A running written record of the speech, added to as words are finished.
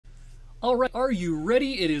All right, are you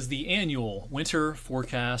ready? It is the annual winter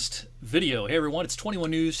forecast video. Hey everyone, it's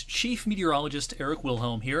 21 News Chief Meteorologist Eric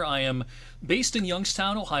Wilhelm here. I am based in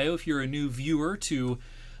Youngstown, Ohio. If you're a new viewer to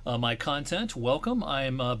my content, welcome.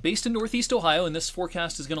 I'm based in Northeast Ohio, and this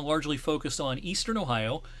forecast is going to largely focus on Eastern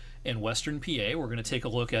Ohio and Western PA. We're going to take a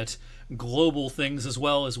look at global things as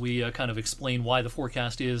well as we kind of explain why the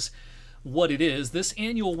forecast is what it is. This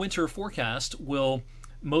annual winter forecast will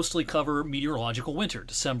mostly cover meteorological winter,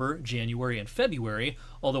 December, January, and February,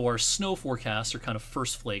 although our snow forecasts are kind of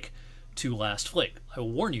first flake to last flake. I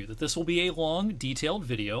will warn you that this will be a long, detailed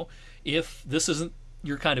video. If this isn't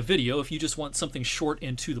your kind of video, if you just want something short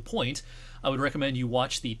and to the point, I would recommend you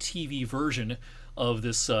watch the TV version of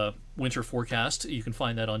this winter forecast. You can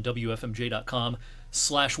find that on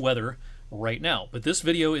wfmj.com/weather right now. But this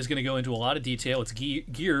video is going to go into a lot of detail. It's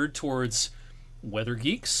geared towards weather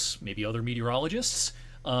geeks, maybe other meteorologists,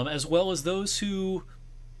 as well as those who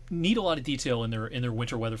need a lot of detail in their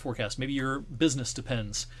winter weather forecast. Maybe your business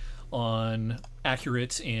depends on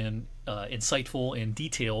accurate and insightful and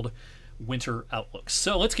detailed winter outlooks.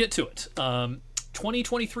 So let's get to it.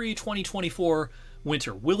 2023-2024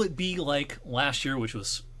 winter. Will it be like last year, which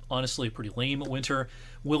was honestly a pretty lame winter?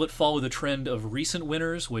 Will it follow the trend of recent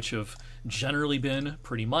winters, which have generally been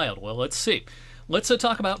pretty mild? Well, let's see. Let's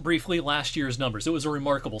talk about briefly last year's numbers. It was a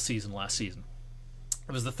remarkable season last season.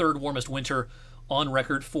 It was the third warmest winter on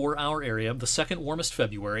record for our area, the second warmest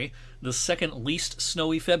February, the second least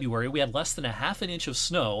snowy February. We had less than a half an inch of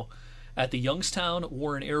snow at the Youngstown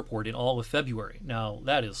Warren Airport in all of February. Now,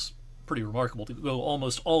 that is pretty remarkable to go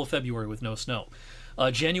almost all of February with no snow.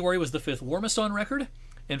 January was the fifth warmest on record,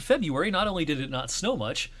 and February, not only did it not snow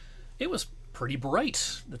much, it was pretty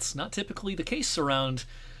bright. That's not typically the case around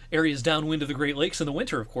areas downwind of the Great Lakes in the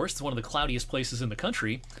winter, of course. It's one of the cloudiest places in the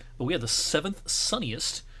country, but we had the seventh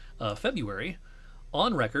sunniest February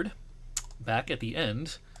on record back at the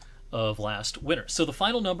end of last winter. So the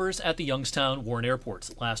final numbers at the Youngstown Warren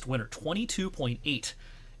Airports last winter, 22.8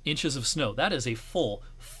 inches of snow. That is a full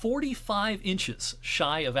 45 inches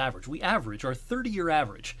shy of average. We average, our 30-year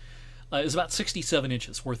average is about 67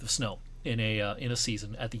 inches worth of snow in a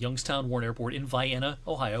season at the Youngstown Warren Airport in Vienna,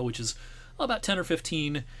 Ohio, which is about 10 or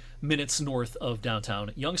 15 minutes north of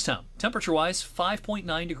downtown Youngstown. Temperature-wise,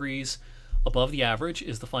 5.9 degrees above the average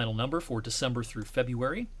is the final number for December through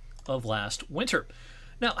February of last winter.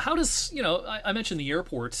 Now, how does, I mentioned the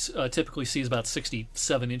airport typically sees about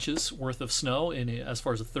 67 inches worth of snow as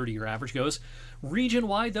far as a 30-year average goes.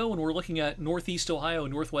 Region-wide, though, when we're looking at Northeast Ohio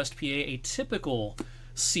and Northwest PA, a typical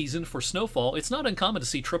season for snowfall, it's not uncommon to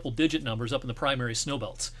see triple-digit numbers up in the primary snow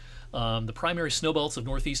belts. The primary snow belts of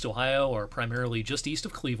Northeast Ohio are primarily just east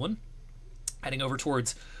of Cleveland, heading over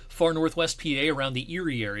towards far Northwest PA around the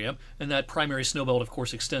Erie area, and that primary snow belt, of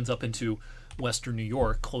course, extends up into western New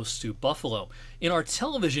York, close to Buffalo. In our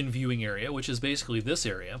television viewing area, which is basically this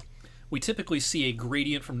area, we typically see a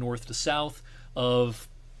gradient from north to south of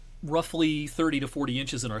roughly 30 to 40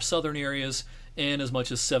 inches in our southern areas, and as much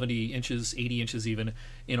as 70 inches, 80 inches even,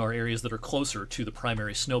 in our areas that are closer to the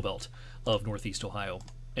primary snow belt of Northeast Ohio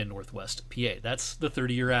and Northwest PA. That's the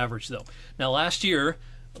 30-year average, though. Now, last year,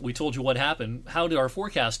 we told you what happened. How did our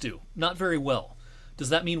forecast do? Not very well. Does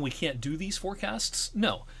that mean we can't do these forecasts?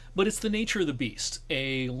 No, but it's the nature of the beast.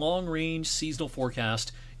 A long-range seasonal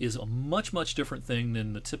forecast is a much, much different thing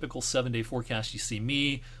than the typical 7-day forecast you see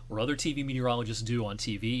me or other TV meteorologists do on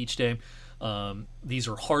TV each day. These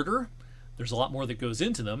are harder. There's a lot more that goes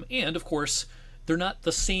into them, and, of course, they're not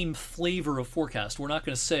the same flavor of forecast. We're not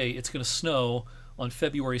going to say it's going to snow on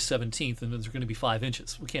February 17th, and there's going to be 5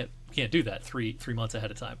 inches. We can't do that three months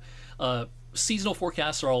ahead of time. Seasonal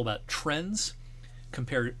forecasts are all about trends,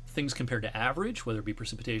 things compared to average, whether it be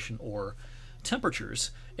precipitation or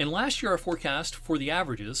temperatures. And last year, our forecast for the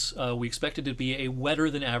averages, we expected it to be a wetter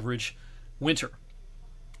than average winter.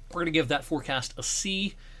 We're going to give that forecast a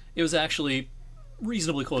C. It was actually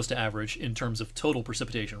reasonably close to average in terms of total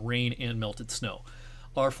precipitation, rain and melted snow.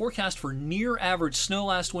 Our forecast for near average snow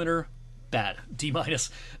last winter, bad, D-,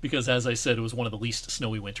 because as I said, it was one of the least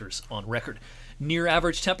snowy winters on record. Near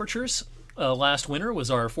average temperatures last winter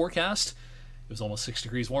was our forecast. It was almost 6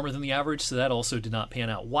 degrees warmer than the average, so that also did not pan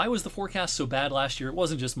out. Why was the forecast so bad last year? It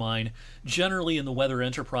wasn't just mine. Generally, in the weather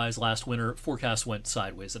enterprise last winter, forecasts went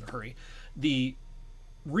sideways in a hurry. The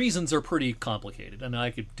reasons are pretty complicated, and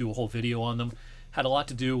I could do a whole video on them. Had a lot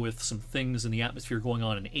to do with some things in the atmosphere going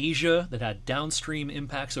on in Asia that had downstream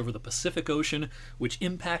impacts over the Pacific Ocean, which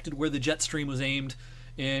impacted where the jet stream was aimed,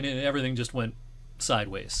 and everything just went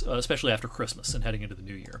sideways, especially after Christmas and heading into the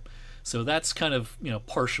new year. So that's kind of,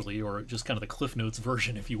 partially, or just kind of the Cliff Notes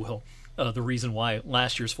version, if you will, the reason why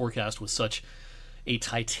last year's forecast was such a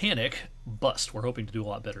titanic bust. We're hoping to do a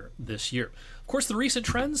lot better this year. Of course, the recent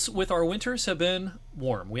trends with our winters have been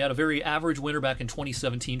warm. We had a very average winter back in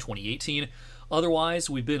 2017, 2018. Otherwise,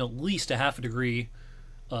 we've been at least a half a degree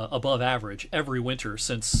above average every winter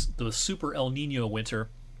since the super El Nino winter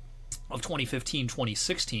of 2015,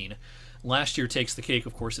 2016. Last year takes the cake,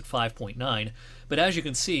 of course, at 5.9. But as you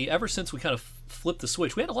can see, ever since we kind of flipped the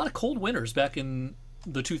switch, we had a lot of cold winters back in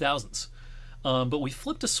the 2000s. But we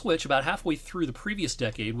flipped a switch about halfway through the previous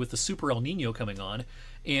decade with the Super El Nino coming on,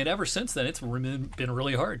 and ever since then it's been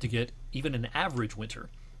really hard to get even an average winter,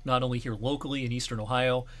 not only here locally in eastern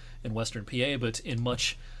Ohio and western PA, but in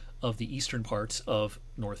much of the eastern parts of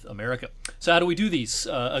North America. So how do we do these?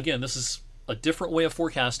 Again, this is a different way of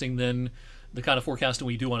forecasting than the kind of forecasting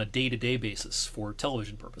we do on a day-to-day basis for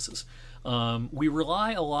television purposes. We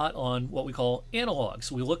rely a lot on what we call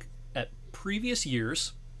analogs. We look at previous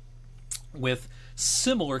years with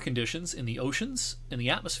similar conditions in the oceans and the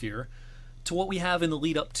atmosphere to what we have in the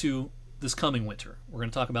lead up to this coming winter. We're going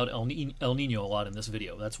to talk about El Nino a lot in this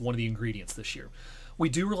video. That's one of the ingredients this year. We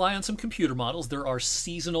do rely on some computer models. There are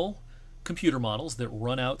seasonal computer models that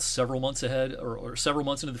run out several months ahead, or several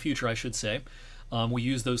months into the future, I should say. We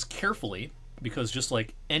use those carefully because just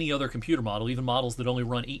like any other computer model, even models that only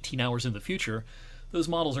run 18 hours in the future, those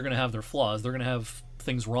models are going to have their flaws. They're going to have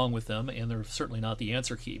things wrong with them, and they're certainly not the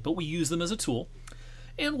answer key. But we use them as a tool.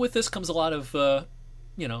 And with this comes a lot of,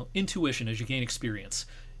 intuition as you gain experience.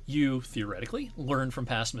 You, theoretically, learn from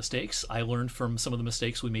past mistakes. I learned from some of the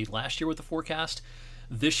mistakes we made last year with the forecast.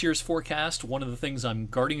 This year's forecast, one of the things I'm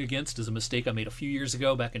guarding against is a mistake I made a few years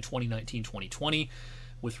ago, back in 2019, 2020,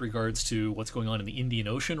 with regards to what's going on in the Indian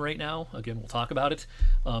Ocean right now. Again, we'll talk about it.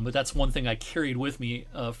 But that's one thing I carried with me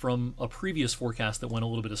from a previous forecast that went a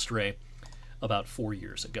little bit astray about 4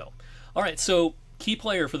 years ago. All right, so key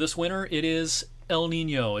player for this winter, it is El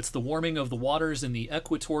Nino. It's the warming of the waters in the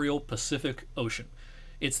equatorial Pacific Ocean.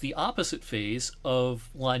 It's the opposite phase of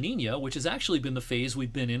La Nina, which has actually been the phase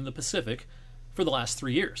we've been in the Pacific for the last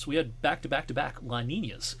 3 years. We had back-to-back-to-back La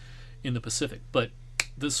Ninas in the Pacific, but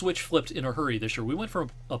the switch flipped in a hurry this year. We went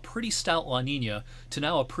from a pretty stout La Nina to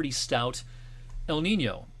now a pretty stout El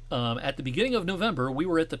Nino. At the beginning of November, we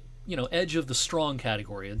were at the edge of the strong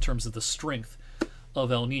category in terms of the strength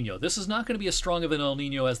of El Nino. This is not going to be as strong of an El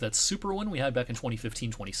Nino as that super one we had back in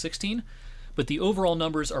 2015, 2016, but the overall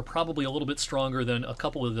numbers are probably a little bit stronger than a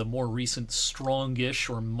couple of the more recent strongish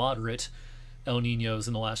or moderate El Ninos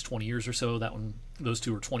in the last 20 years or so. Those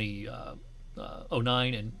two are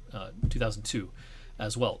 2009 and 2002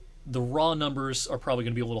 as well. The raw numbers are probably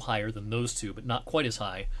going to be a little higher than those two, but not quite as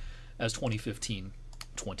high as 2015,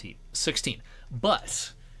 2016.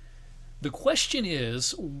 But the question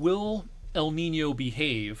is, will El Nino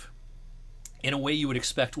behave in a way you would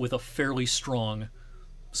expect with a fairly strong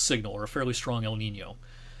signal or a fairly strong El Nino?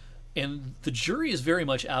 And the jury is very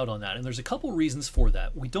much out on that, and there's a couple reasons for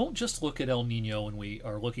that. We don't just look at El Nino when we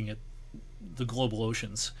are looking at the global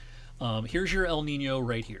oceans. Here's your El Nino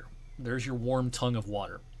right here. There's your warm tongue of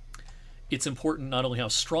water. It's important not only how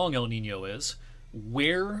strong El Nino is,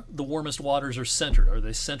 where the warmest waters are centered. Are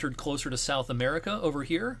they centered closer to South America over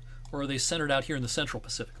here, or are they centered out here in the Central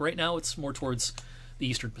Pacific? Right now it's more towards the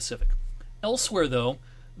Eastern Pacific. Elsewhere though,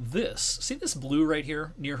 see this blue right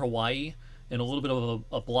here near Hawaii, and a little bit of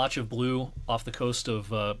a blotch of blue off the coast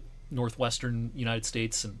of northwestern United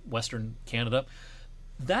States and western Canada?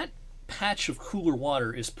 That patch of cooler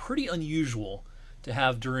water is pretty unusual to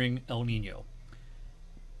have during El Nino.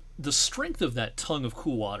 The strength of that tongue of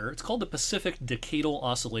cool water, it's called the Pacific Decadal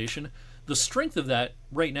Oscillation. The strength of that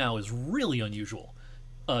right now is really unusual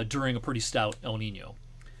during a pretty stout El Nino.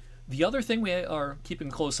 The other thing we are keeping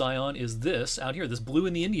a close eye on is this out here, this blue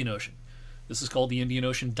in the Indian Ocean. This is called the Indian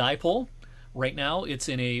Ocean Dipole. Right now, it's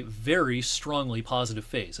in a very strongly positive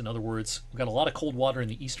phase. In other words, we've got a lot of cold water in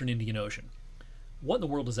the eastern Indian Ocean. What in the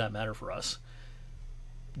world does that matter for us?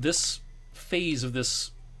 This phase of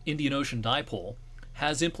this Indian Ocean dipole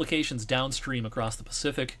has implications downstream across the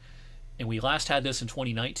Pacific, and we last had this in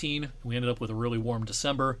 2019. We ended up with a really warm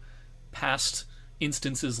December. Past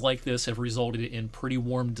instances like this have resulted in pretty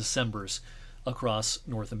warm Decembers across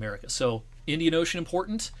North America. So Indian Ocean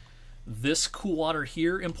important, this cool water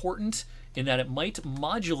here important, in that it might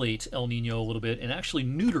modulate El Nino a little bit and actually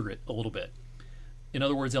neuter it a little bit. In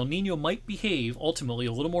other words, El Nino might behave ultimately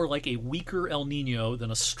a little more like a weaker El Nino than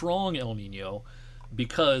a strong El Nino,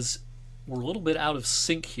 because we're a little bit out of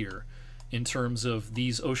sync here in terms of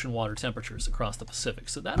these ocean water temperatures across the Pacific.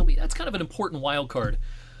 So that's kind of an important wild card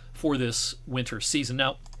for this winter season.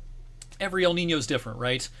 Now, every El Nino is different,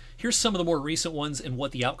 right? Here's some of the more recent ones and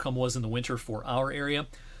what the outcome was in the winter for our area.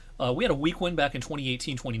 We had a weak one back in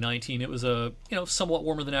 2018, 2019. It was a somewhat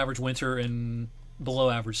warmer than average winter and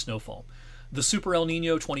below average snowfall. The Super El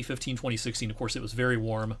Nino 2015, 2016, of course, it was very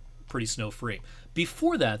warm, pretty snow-free.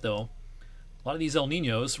 Before that, though, a lot of these El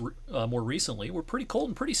Ninos more recently were pretty cold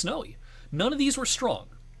and pretty snowy. None of these were strong.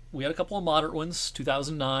 We had a couple of moderate ones,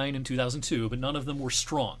 2009 and 2002, but none of them were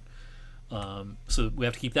strong. So we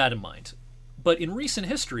have to keep that in mind. But in recent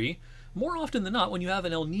history, more often than not, when you have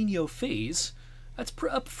an El Nino phase, that's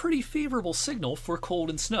a pretty favorable signal for cold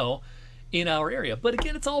and snow in our area. But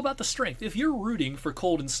again, it's all about the strength. If you're rooting for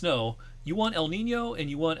cold and snow, you want El Nino, and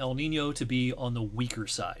you want El Nino to be on the weaker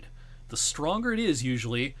side. The stronger it is,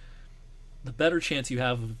 usually, the better chance you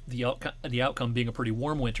have of the outcome being a pretty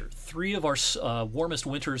warm winter. 3 of our warmest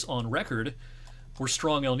winters on record were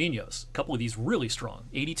strong El Ninos. A couple of these really strong.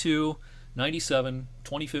 82, 97,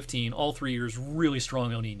 2015, all 3 years really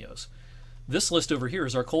strong El Ninos. This list over here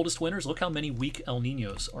is our coldest winters. Look how many weak El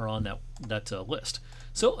Ninos are on that list.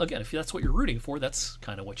 So again, if that's what you're rooting for, that's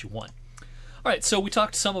kind of what you want. All right, so we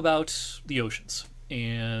talked some about the oceans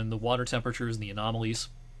and the water temperatures and the anomalies.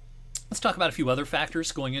 Let's talk about a few other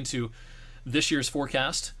factors going into this year's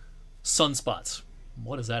forecast. Sunspots.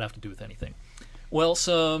 What does that have to do with anything? Well,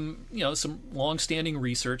 some long-standing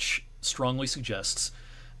research strongly suggests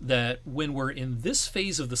that when we're in this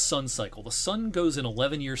phase of the sun cycle, the sun goes in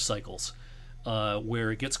 11-year cycles,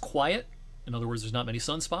 where it gets quiet. In other words, there's not many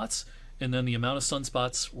sunspots, and then the amount of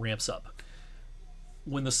sunspots ramps up.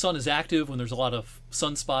 When the sun is active, when there's a lot of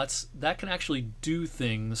sunspots, that can actually do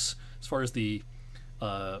things as far as the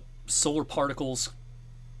solar particles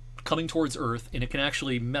coming towards Earth, and it can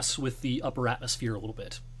actually mess with the upper atmosphere a little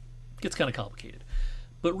bit. It gets kind of complicated.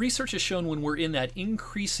 But research has shown when we're in that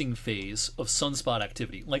increasing phase of sunspot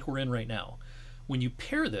activity, like we're in right now, when you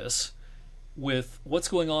pair this with what's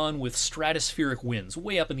going on with stratospheric winds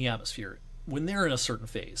way up in the atmosphere, when they're in a certain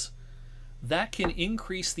phase, that can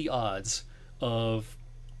increase the odds of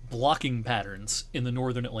blocking patterns in the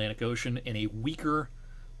northern Atlantic Ocean and a weaker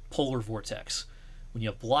polar vortex. When you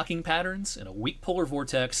have blocking patterns and a weak polar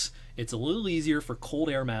vortex, it's a little easier for cold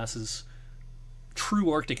air masses,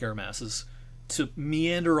 true Arctic air masses, to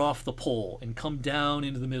meander off the pole and come down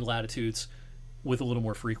into the mid-latitudes with a little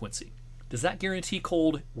more frequency. Does that guarantee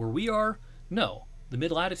cold where we are? No. The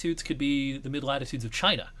mid-latitudes could be the mid-latitudes of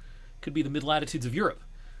China, could be the mid-latitudes of Europe,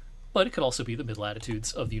 but it could also be the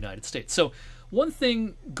mid-latitudes of the United States. So one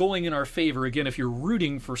thing going in our favor, again, if you're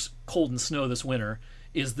rooting for cold and snow this winter,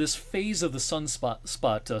 is this phase of the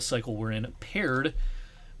sunspot cycle we're in, paired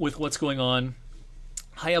with what's going on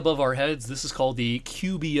high above our heads. This is called the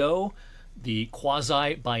QBO, the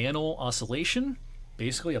quasi-biennial oscillation,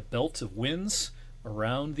 basically a belt of winds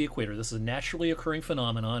around the equator. This is a naturally occurring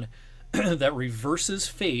phenomenon that reverses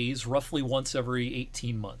phase roughly once every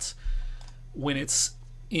 18 months. When it's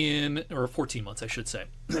in, or 14 months I should say,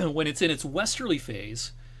 when it's in its westerly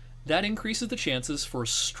phase, that increases the chances for a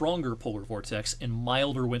stronger polar vortex and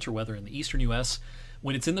milder winter weather in the eastern U.S.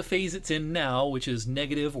 When it's in the phase it's in now, which is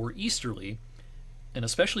negative or easterly, and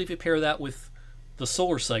especially if you pair that with the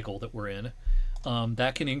solar cycle that we're in,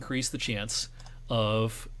 that can increase the chance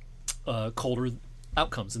of colder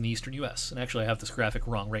outcomes in the eastern U.S. And actually I have this graphic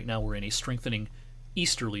wrong. Right now we're in a strengthening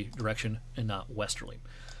easterly direction and not westerly.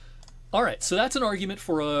 All right, so that's an argument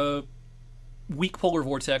for a weak polar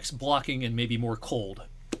vortex blocking and maybe more cold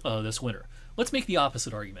this winter. Let's make the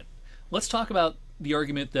opposite argument. Let's talk about the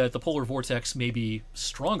argument that the polar vortex may be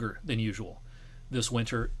stronger than usual this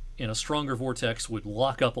winter, and a stronger vortex would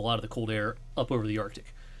lock up a lot of the cold air up over the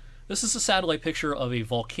Arctic. This is a satellite picture of a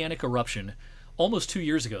volcanic eruption almost 2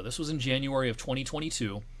 years ago. This was in January of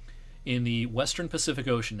 2022 in the western Pacific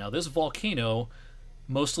Ocean. Now this volcano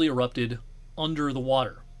mostly erupted under the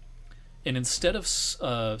water, and instead of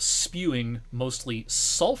spewing mostly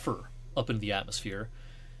sulfur up into the atmosphere,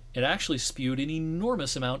 it actually spewed an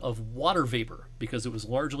enormous amount of water vapor. Because it was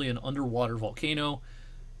largely an underwater volcano,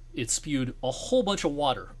 it spewed a whole bunch of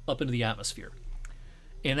water up into the atmosphere.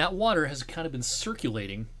 And that water has kind of been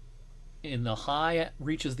circulating in the high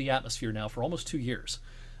reaches of the atmosphere now for almost 2 years.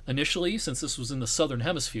 Initially, since this was in the southern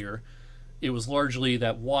hemisphere, it was largely,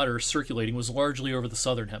 that water circulating was largely over the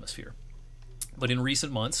southern hemisphere. But in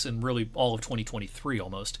recent months, and really all of 2023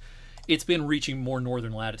 almost, it's been reaching more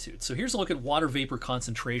northern latitudes. So here's a look at water vapor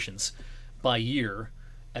concentrations by year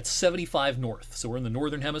at 75 north. So we're in the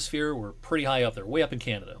northern hemisphere, we're pretty high up there, way up in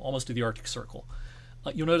Canada, almost to the Arctic Circle.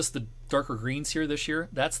 You'll notice the darker greens here this year.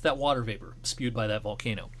 That's that water vapor spewed by that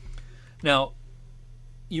volcano. Now,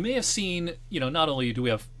 you may have seen, not only do we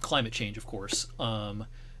have climate change, of course,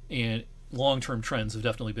 and long-term trends have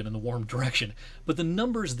definitely been in the warm direction, but the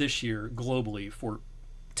numbers this year globally for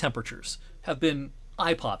temperatures have been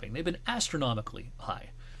eye-popping. They've been astronomically high,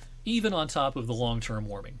 even on top of the long-term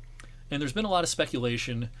warming. And there's been a lot of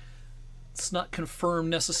speculation. It's not confirmed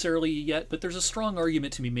necessarily yet, but there's a strong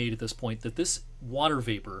argument to be made at this point that this water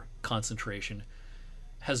vapor concentration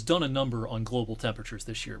has done a number on global temperatures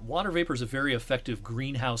this year. Water vapor is a very effective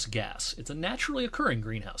greenhouse gas. It's a naturally occurring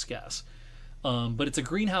greenhouse gas, but it's a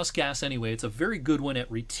greenhouse gas anyway. It's a very good one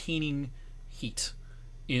at retaining heat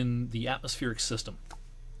in the atmospheric system.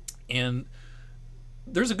 And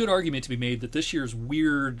there's a good argument to be made that this year's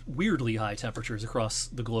weirdly high temperatures across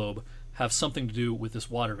the globe have something to do with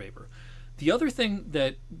this water vapor. The other thing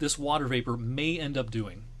that this water vapor may end up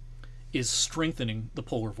doing is strengthening the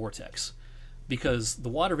polar vortex, because the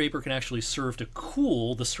water vapor can actually serve to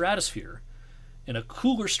cool the stratosphere, and a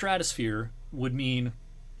cooler stratosphere would mean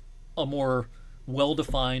a more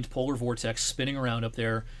well-defined polar vortex spinning around up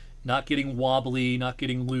there, not getting wobbly, not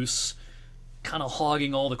getting loose, kind of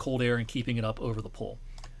hogging all the cold air and keeping it up over the pole.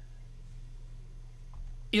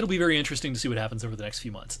 It'll be very interesting to see what happens over the next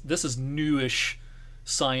few months. This is newish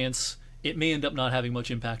science. It may end up not having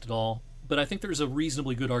much impact at all, but I think there's a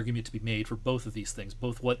reasonably good argument to be made for both of these things,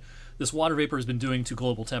 both what this water vapor has been doing to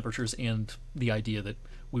global temperatures and the idea that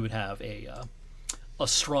we would have a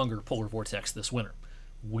stronger polar vortex this winter.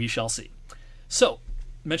 We shall see. So,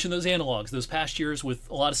 mention those analogs, those past years with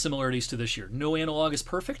a lot of similarities to this year. No analog is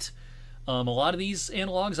perfect. A lot of these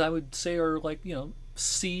analogs I would say are like,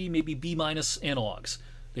 C, maybe B- analogs.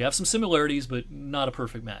 They have some similarities, but not a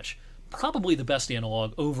perfect match. Probably the best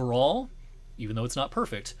analog overall, even though it's not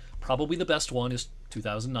perfect, probably the best one is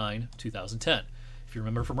 2009, 2010. If you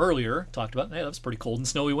remember from earlier, talked about, hey, that was a pretty cold and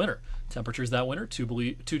snowy winter. Temperatures that winter,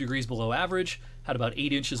 2 degrees below average, had about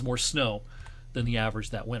 8 inches more snow than the average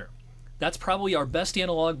that winter. That's probably our best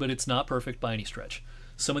analog, but it's not perfect by any stretch.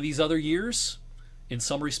 Some of these other years, in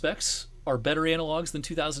some respects, are better analogs than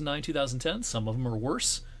 2009, 2010. Some of them are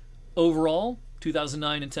worse. Overall,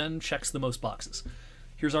 2009 and 10 checks the most boxes.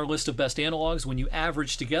 Here's our list of best analogs. When you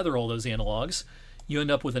average together all those analogs, you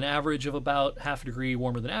end up with an average of about half a degree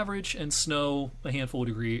warmer than average, and snow a handful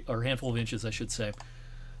of inches, I should say,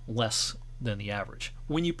 less than the average.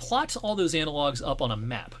 When you plot all those analogs up on a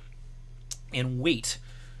map and weight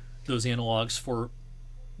those analogs for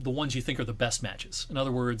the ones you think are the best matches. In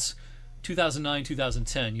other words, 2009,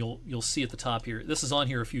 2010, you'll see at the top here. This is on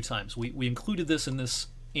here a few times. We included this in this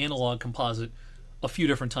analog composite a few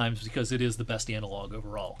different times because it is the best analog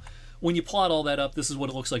overall. When you plot all that up, this is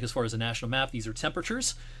what it looks like as far as a national map. These are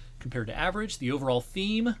temperatures compared to average. The overall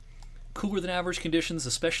theme, cooler than average conditions,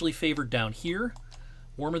 especially favored down here.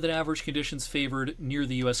 Warmer than average conditions favored near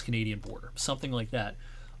the US-Canadian border, something like that.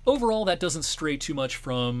 Overall, that doesn't stray too much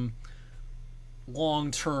from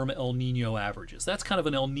long-term El Nino averages. That's kind of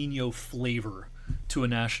an El Nino flavor to a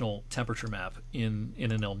national temperature map in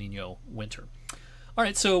an El Nino winter. All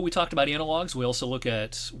right, so we talked about analogs. We also look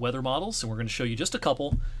at weather models, and we're going to show you just a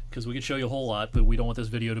couple because we could show you a whole lot, but we don't want this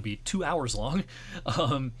video to be 2 hours long.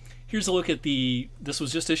 Here's a look at this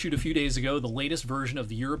was just issued a few days ago, the latest version of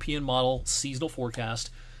the European model seasonal forecast,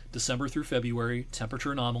 December through February,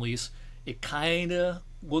 temperature anomalies. It kind of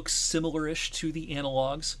looks similar-ish to the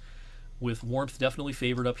analogs, with warmth definitely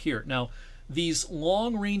favored up here. Now, these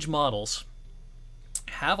long-range models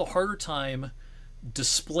have a harder time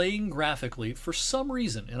displaying graphically for some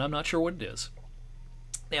reason, and I'm not sure what it is.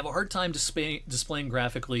 They have a hard time displaying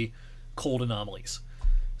graphically cold anomalies.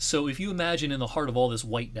 So if you imagine in the heart of all this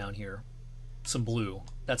white down here, some blue,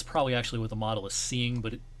 that's probably actually what the model is seeing,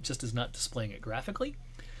 but it just is not displaying it graphically.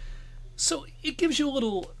 So it gives you a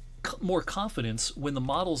little more confidence when the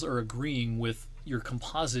models are agreeing with your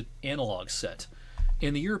composite analog set.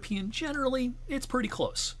 In the European, generally, it's pretty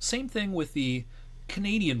close. Same thing with the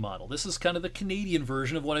Canadian model. This is kind of the Canadian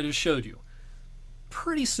version of what I just showed you.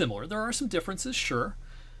 Pretty similar. There are some differences, sure,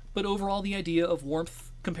 but overall the idea of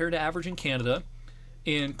warmth compared to average in Canada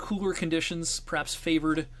and cooler conditions perhaps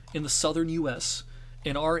favored in the southern US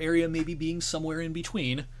and our area maybe being somewhere in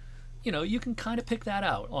between, you can kind of pick that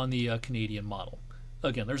out on the Canadian model.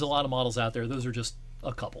 Again, there's a lot of models out there. Those are just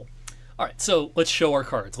a couple. All right, so let's show our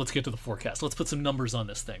cards. Let's get to the forecast. Let's put some numbers on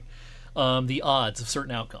this thing. The odds of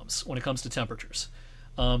certain outcomes when it comes to temperatures.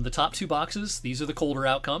 The top 2 boxes, these are the colder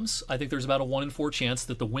outcomes. I think there's about a 1 in 4 chance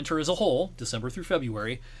that the winter as a whole, December through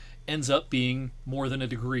February, ends up being more than a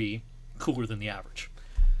degree cooler than the average.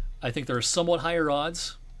 I think there are somewhat higher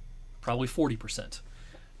odds, probably 40%,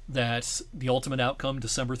 that the ultimate outcome,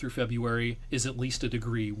 December through February, is at least a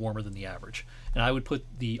degree warmer than the average. And I would put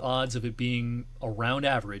the odds of it being around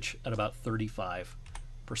average at about 35%.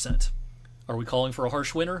 Are we calling for a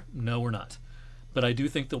harsh winter? No, we're not. But I do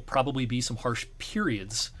think there'll probably be some harsh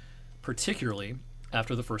periods, particularly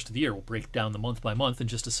after the first of the year. We'll break down the month by month in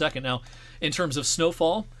just a second. Now, in terms of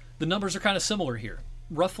snowfall, the numbers are kind of similar here.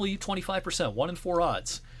 Roughly 25%, 1 in 4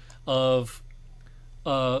 odds of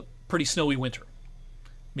a pretty snowy winter.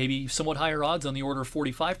 Maybe somewhat higher odds on the order of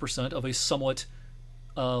 45% of a somewhat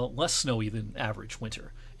less snowy than average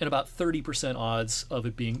winter. And about 30% odds of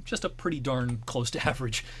it being just a pretty darn close to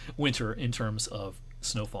average winter in terms of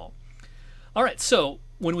snowfall. All right, so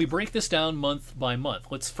when we break this down month by month,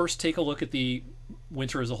 let's first take a look at the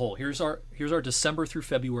winter as a whole. Here's our December through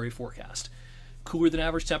February forecast. Cooler than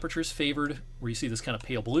average temperatures favored, where you see this kind of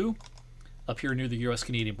pale blue. Up here near the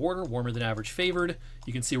US-Canadian border, warmer than average favored.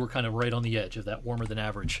 You can see we're kind of right on the edge of that warmer than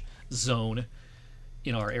average zone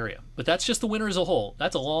in our area. But that's just the winter as a whole.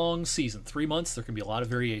 That's a long season, 3 months. There can be a lot of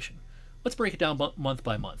variation. Let's break it down month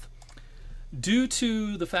by month. Due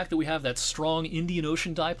to the fact that we have that strong Indian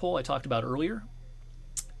Ocean dipole I talked about earlier,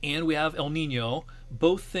 and we have El Nino,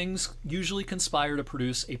 both things usually conspire to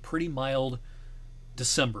produce a pretty mild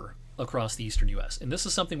December across the eastern U.S. And this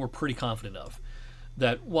is something we're pretty confident of.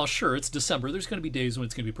 That while sure it's December, there's going to be days when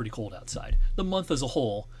it's going to be pretty cold outside. The month as a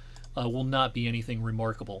whole will not be anything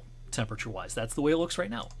remarkable temperature-wise. That's the way it looks right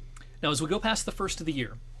now. Now, as we go past the first of the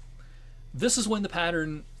year, this is when the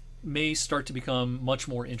pattern may start to become much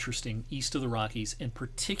more interesting east of the Rockies, and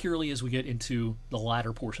particularly as we get into the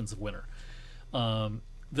latter portions of winter.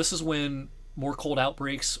 This is when more cold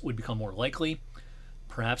outbreaks would become more likely.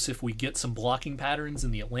 Perhaps if we get some blocking patterns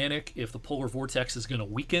in the Atlantic, if the polar vortex is going to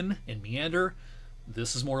weaken and meander,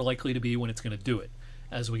 this is more likely to be when it's going to do it.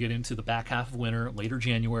 As we get into the back half of winter, later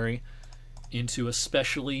January, into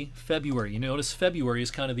especially February. You notice February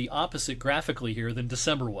is kind of the opposite graphically here than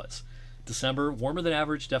December was. December, warmer than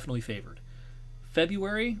average, definitely favored.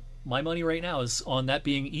 February, my money right now is on that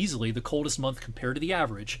being easily the coldest month compared to the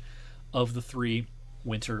average of the 3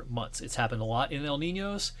 winter months. It's happened a lot in El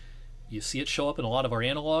Ninos. You see it show up in a lot of our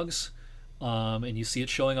analogs, and you see it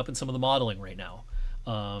showing up in some of the modeling right now.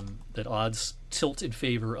 That odds tilt in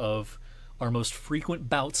favor of our most frequent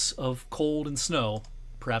bouts of cold and snow,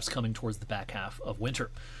 perhaps coming towards the back half of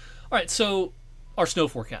winter. All right, so our snow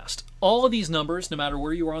forecast. All of these numbers, no matter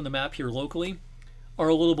where you are on the map here locally, are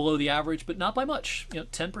a little below the average, but not by much.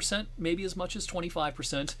 10%, maybe as much as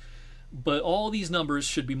 25%. But all these numbers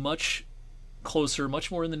should be much closer,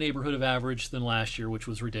 much more in the neighborhood of average than last year, which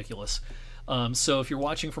was ridiculous. So if you're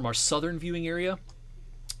watching from our southern viewing area,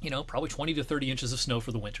 probably 20 to 30 inches of snow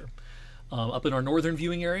for the winter. Up in our northern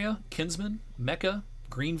viewing area, Kinsman, Mecca,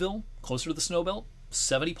 Greenville, closer to the snow belt,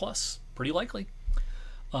 70 plus, pretty likely.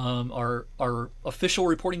 Our official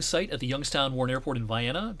reporting site at the Youngstown Warren Airport in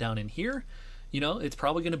Vienna, down in here, it's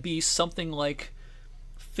probably going to be something like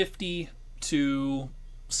 50 to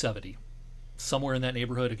 70, somewhere in that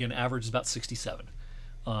neighborhood. Again, average is about 67.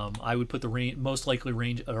 I would put the most likely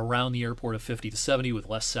range at around the airport of 50 to 70, with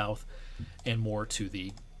less south and more to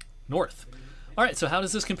the north. All right, so how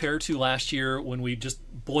does this compare to last year when we just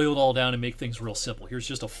boiled all down and make things real simple? Here's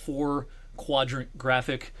just a 4-quadrant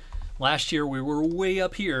graphic. Last year we were way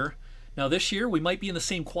up here. Now this year we might be in the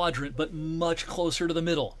same quadrant, but much closer to the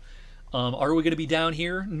middle. Are we going to be down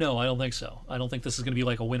here? No, I don't think so. I don't think this is going to be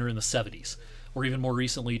like a winter in the 70s, or even more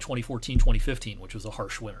recently 2014, 2015, which was a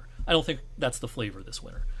harsh winter. I don't think that's the flavor this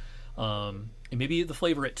winter. And maybe the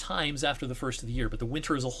flavor at times after the first of the year, but the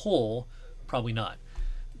winter as a whole, probably not.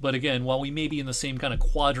 But again, while we may be in the same kind of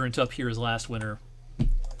quadrant up here as last winter,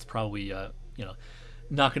 it's probably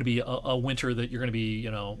not going to be a winter that you're going to be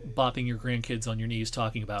bopping your grandkids on your knees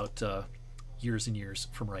talking about years and years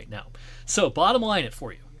from right now. So bottom line it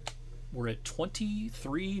for you. We're at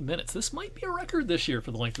 23 minutes. This might be a record this year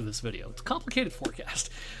for the length of this video. It's a complicated forecast,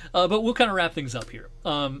 but we'll kind of wrap things up here.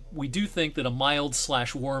 We do think that a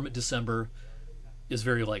mild/warm December is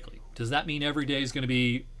very likely. Does that mean every day is going to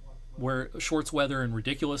be shorts weather and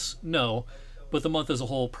ridiculous? No, but the month as a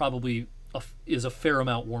whole probably is a fair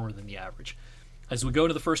amount warmer than the average. As we go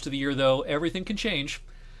to the first of the year, though, everything can change.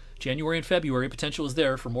 January and February, potential is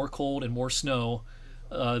there for more cold and more snow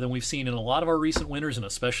than we've seen in a lot of our recent winters, and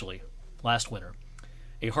especially last winter.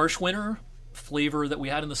 A harsh winter, flavor that we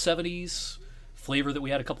had in the 70s, flavor that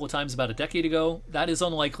we had a couple of times about a decade ago, that is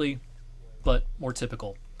unlikely, but more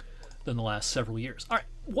typical than the last several years. All right,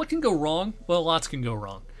 what can go wrong? Well, lots can go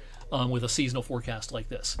wrong with a seasonal forecast like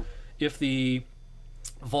this. If the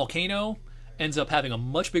volcano ends up having a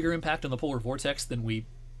much bigger impact on the polar vortex than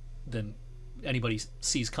anybody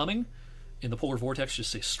sees coming, and the polar vortex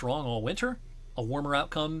just stays strong all winter, a warmer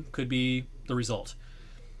outcome could be the result.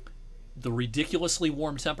 The ridiculously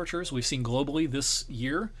warm temperatures we've seen globally this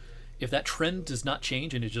year, if that trend does not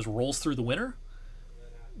change and it just rolls through the winter,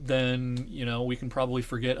 then we can probably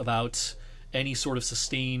forget about any sort of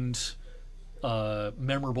sustained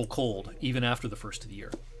memorable cold even after the first of the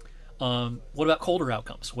year. What about colder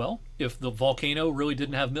outcomes? Well, if the volcano really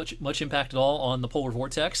didn't have much impact at all on the polar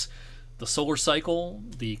vortex, the solar cycle,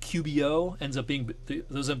 the QBO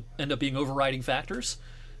those end up being overriding factors.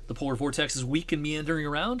 The polar vortex is weak and meandering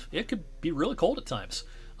around. It could be really cold at times,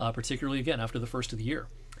 particularly again after the first of the year.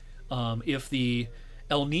 If the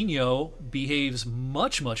El Nino behaves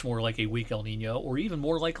much more like a weak El Nino, or even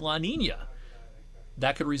more like La Nina,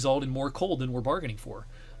 that could result in more cold than we're bargaining for.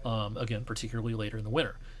 Again, particularly later in the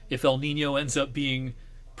winter. If El Nino ends up being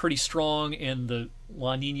pretty strong and the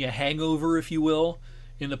La Nina hangover, if you will,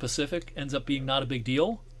 in the Pacific ends up being not a big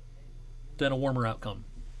deal, then a warmer outcome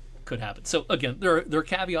could happen. So again, there are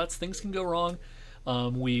caveats. Things can go wrong.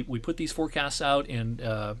 We put these forecasts out, and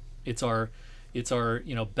it's our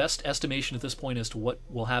best estimation at this point as to what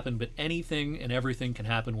will happen. But anything and everything can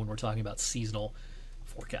happen when we're talking about seasonal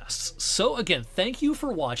forecasts. So again, thank you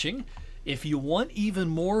for watching. If you want even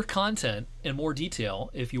more content and more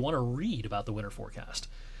detail, if you want to read about the winter forecast,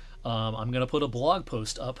 I'm going to put a blog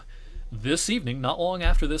post up this evening, not long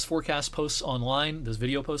after this forecast posts online, this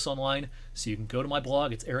video posts online. So you can go to my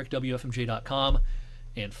blog, it's ericwfmj.com,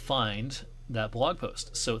 and find that blog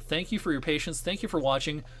post. So thank you for your patience. Thank you for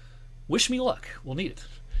watching. Wish me luck. We'll need it.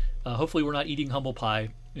 Hopefully we're not eating humble pie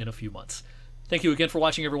in a few months. Thank you again for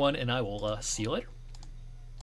watching, everyone, and I will see you later.